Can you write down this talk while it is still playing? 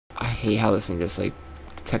hate how this thing just like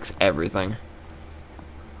detects everything.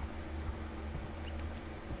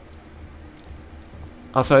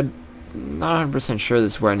 Also, I'm not 100% sure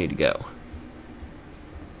this is where I need to go.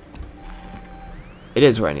 It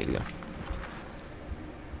is where I need to go.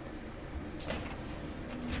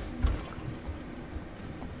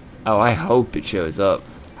 Oh, I hope it shows up.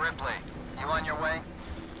 Ripley, you on your way?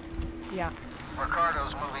 Yeah.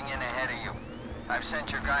 Ricardo's moving in ahead of you. I've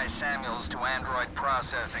sent your guy Samuels to android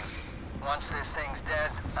processing. Once this thing's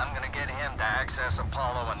dead, I'm gonna get him to access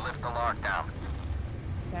Apollo and lift the lockdown.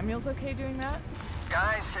 Samuel's okay doing that?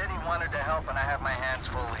 Guy said he wanted to help, and I have my hands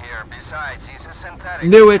full here. Besides, he's a synthetic.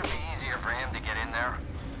 Knew it. It'll be easier for him to get in there.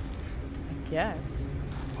 I guess.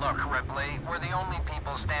 Look, Ripley, we're the only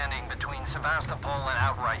people standing between Sevastopol and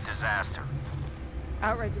outright disaster.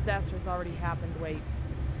 Outright disaster has already happened, Waits.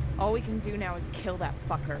 All we can do now is kill that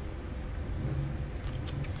fucker.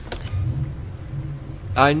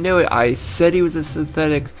 I knew it. I said he was a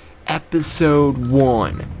synthetic. Episode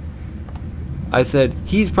 1. I said,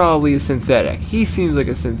 he's probably a synthetic. He seems like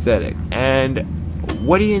a synthetic. And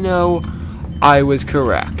what do you know? I was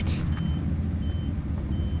correct.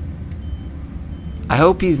 I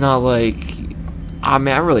hope he's not like... I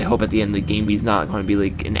mean, I really hope at the end of the game he's not going to be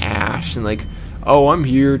like an Ash and like, oh, I'm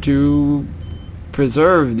here to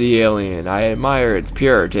preserve the alien. I admire its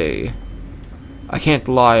purity. I can't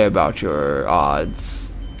lie about your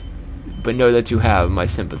odds, but know that you have my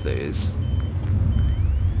sympathies.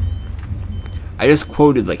 I just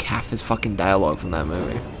quoted like half his fucking dialogue from that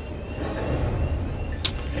movie.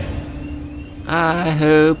 I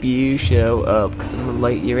hope you show up, cause I'm gonna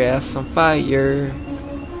light your ass on fire.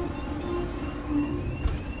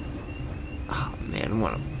 Oh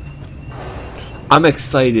man, I'm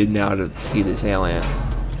excited now to see this alien.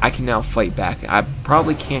 I can now fight back. I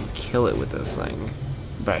probably can't kill it with this thing,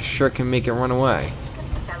 but I sure can make it run away.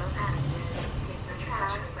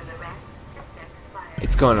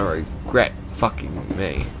 It's gonna regret fucking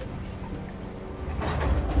me.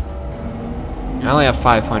 I only have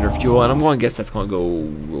 500 fuel, and I'm going to guess that's going to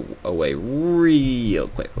go away real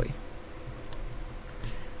quickly.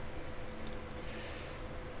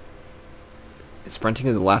 Sprinting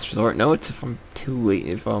is the last resort? No, it's if I'm too late,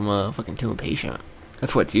 if I'm fucking too impatient.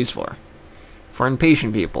 That's what it's used for. For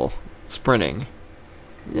impatient people, sprinting.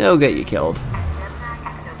 It'll get you killed.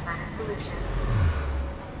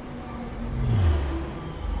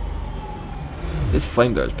 This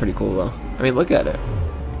FlameThrower is pretty cool though. I mean, look at it.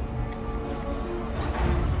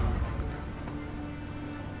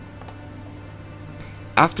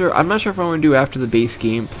 After, I'm not sure if I want to do after the base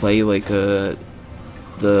game, play like the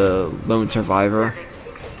Lone Survivor.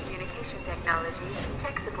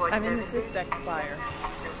 I'm in the Systech Spire.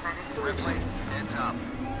 Ripley, heads up.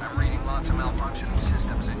 I'm reading lots of malfunctioning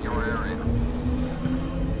systems in your area.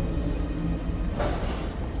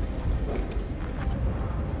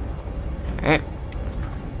 Alright.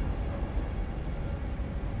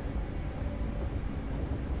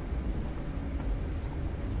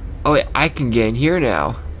 Oh wait, I can get in here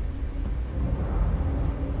now.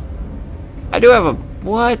 I do have a...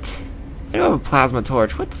 what? I do have a plasma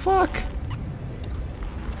torch. What the fuck?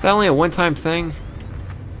 Is that only a one-time thing?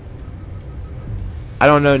 I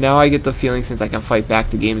don't know. Now I get the feeling since I can fight back,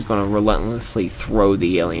 the game is going to relentlessly throw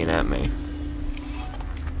the alien at me.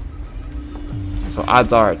 So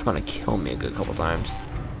odds are it's going to kill me a good couple times.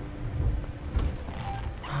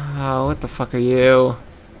 Oh, what the fuck are you?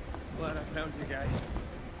 Glad I found you guys.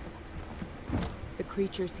 The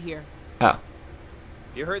creature's here. Oh.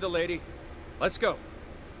 You heard the lady. Let's go.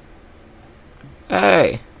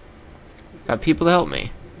 Hey. Got people to help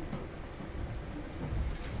me.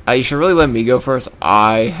 You should really let me go first.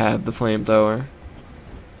 I have the FlameThrower.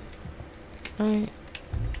 Can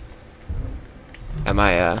I... Am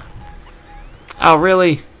I, Oh,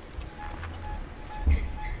 really?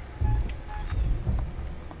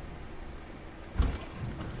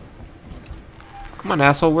 Come on,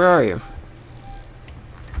 asshole. Where are you?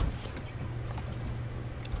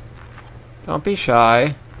 Don't be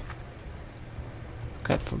shy.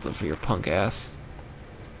 Got something for your punk ass.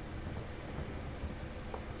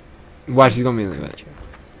 Watch, he's gonna be like that.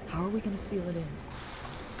 How are we gonna seal it in?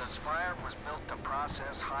 The Spire was built to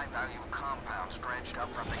process high-value compounds dredged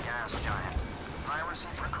up from the gas giant. Piracy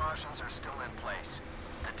precautions are still in place.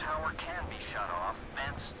 The tower can be shut off,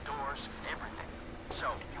 vents, doors, everything. So,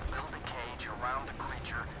 you build a cage around the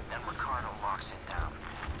creature, then Ricardo locks it down.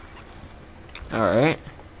 Alright.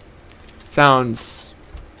 Sounds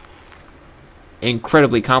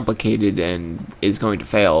incredibly complicated and is going to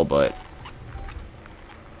fail, but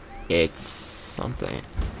it's something.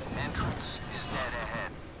 Entrance is dead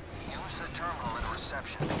ahead. Use the terminal in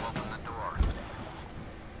reception to open the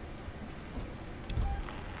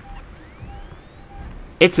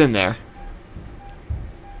It's in there.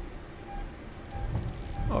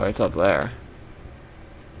 Oh, it's up there.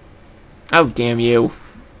 Oh, damn you.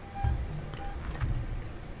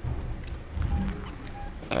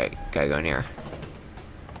 Alright, gotta go in here.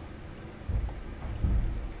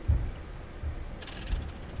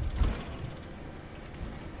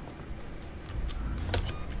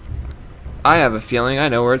 I have a feeling I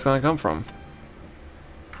know where it's gonna come from.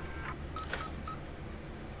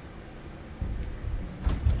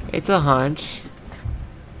 It's a hunch.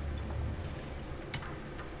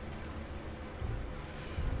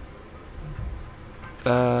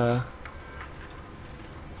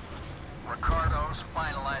 Ricardo's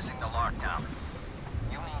finalizing the lockdown.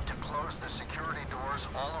 You need to close the security doors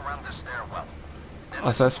all around the stairwell. Then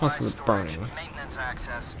Oh, so that's supposed to be storage, burning. maintenance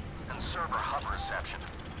access, and server hub reception.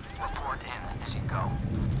 Report in as you go.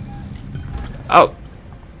 Oh.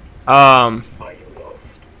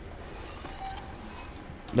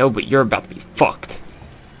 No, but you're about to be fucked.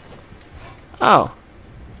 Oh.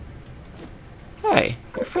 Hey,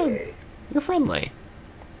 you're friendly.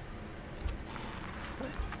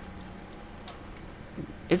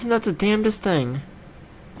 Isn't that the damnedest thing?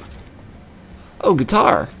 Oh,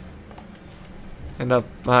 guitar. And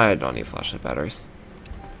I don't need flashlight batteries.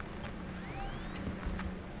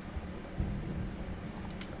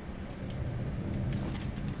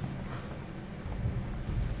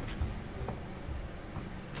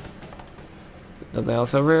 Nothing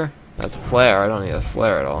else over here? That's a flare. I don't need a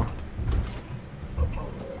flare at all.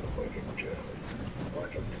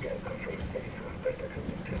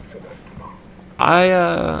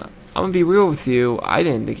 I'm gonna be real with you. I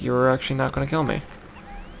didn't think you were actually not gonna kill me.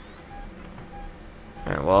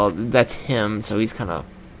 Alright, well, that's him, so he's kind of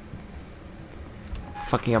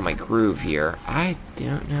fucking up my groove here. I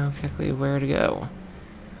don't know exactly where to go.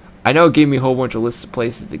 I know it gave me a whole bunch of lists of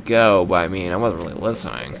places to go, but I mean, I wasn't really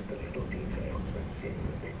listening.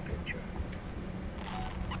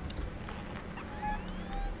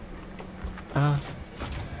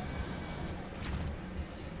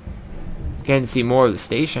 Getting to see more of the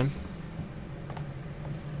station.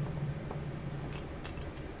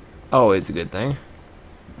 Always a good thing.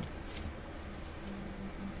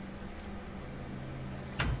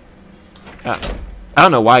 I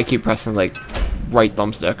don't know why I keep pressing like right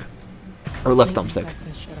thumbstick or left thumbstick.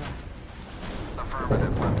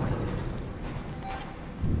 Affirmative, Ripley.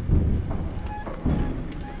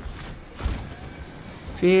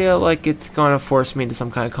 Feel like it's gonna force me into some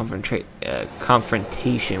kind of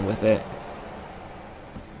confrontation with it.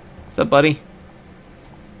 What's up, buddy?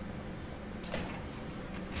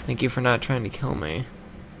 Thank you for not trying to kill me.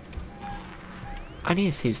 I need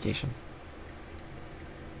a save station.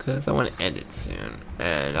 Because I want to end it soon.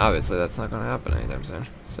 And obviously that's not going to happen anytime soon.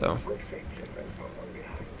 So.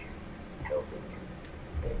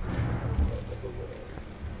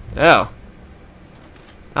 Oh.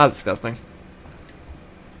 That's disgusting.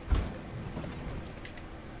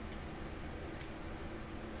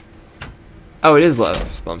 Oh, it is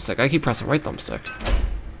left thumbstick. I keep pressing right thumbstick.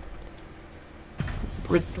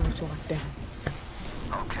 Supply storage locked down.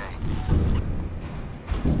 Okay.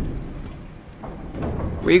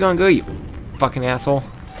 Where you gonna go, you fucking asshole?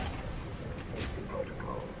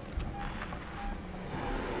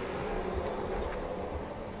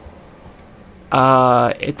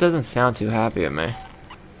 It doesn't sound too happy at me.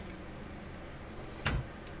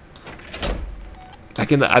 I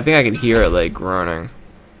think I can hear it like groaning.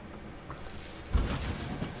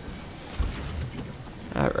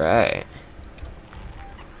 Alright.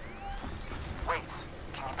 Wait,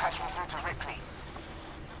 can you patch me through to Ripley?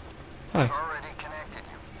 Hi. I've already connected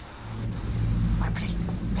you. Ripley,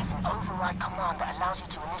 there's an override command that allows you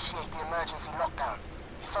to initiate the emergency lockdown.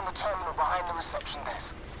 It's on the terminal behind the reception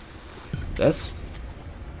desk. This?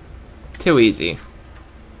 Too easy.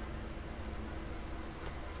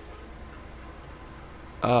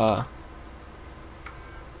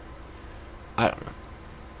 I don't know.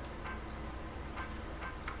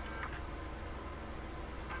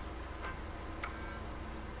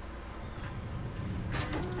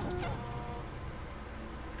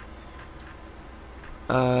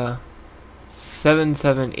 Uh,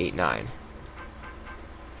 7789.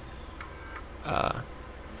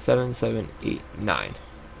 7789.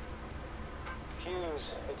 Hughes,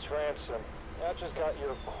 it's Ransom. I just got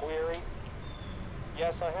your query.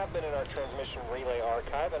 Yes, I have been in our transmission relay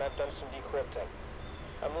archive, and I've done some decrypting.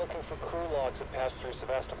 I'm looking for crew logs that passed through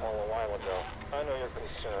Sevastopol a while ago. I know you're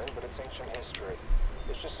concerned, but it's ancient history.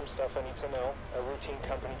 There's just some stuff I need to know. A routine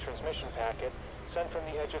company transmission packet sent from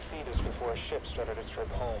the edge of Thetis before a ship started its trip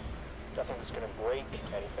home. Nothing that's going to break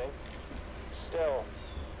anything. Still,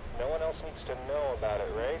 No one else needs to know about it,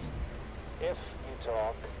 right? If you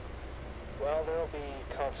talk, well, there'll be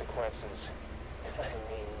consequences. I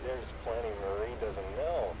mean, there's plenty Marie doesn't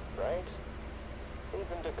know, right? Leave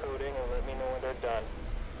them decoding and let me know when they're done.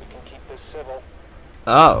 We can keep this civil.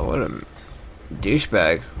 Oh, what a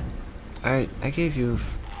douchebag. I gave you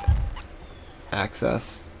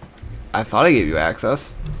access. I thought I gave you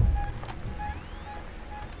access.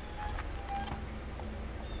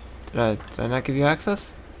 Did I not give you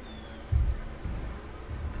access?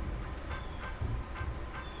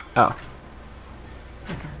 Oh.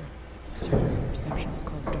 Ricardo, server reception is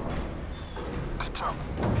closed off. Good job.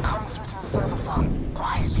 Come through to the server farm,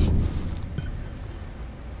 quietly.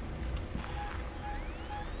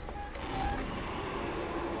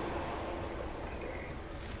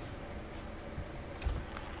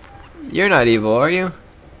 You're not evil, are you?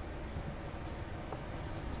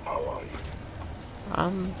 How are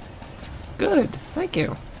you? Good. Thank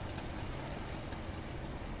you.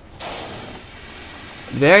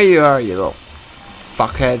 There you are, you little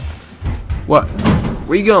fuckhead. What?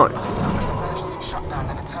 Where you going? Set up an emergency shutdown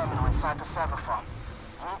in a terminal inside the server farm.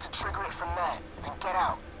 You need to trigger it from there, then get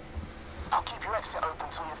out. I'll keep your exit open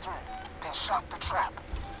till you're through, then shut the trap.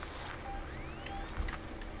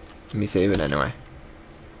 Let me save it anyway.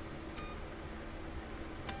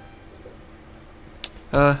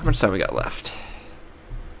 How much time we got left?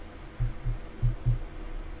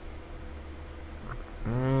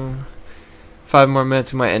 5 more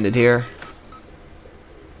minutes, we might end it here.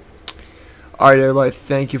 Alright everybody,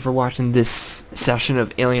 thank you for watching this session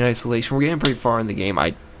of Alien Isolation. We're getting pretty far in the game.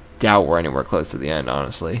 I doubt we're anywhere close to the end,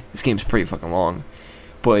 honestly. This game's pretty fucking long.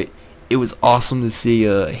 But it was awesome to see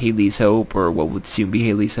Haley's Hope, or what would soon be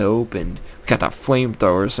Haley's Hope, and we got that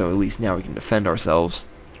FlameThrower, so at least now we can defend ourselves.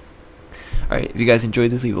 Alright, if you guys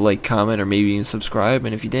enjoyed this, leave a like, comment, or maybe even subscribe,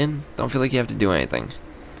 and if you didn't, don't feel like you have to do anything.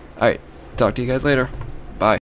 Alright, talk to you guys later. Bye.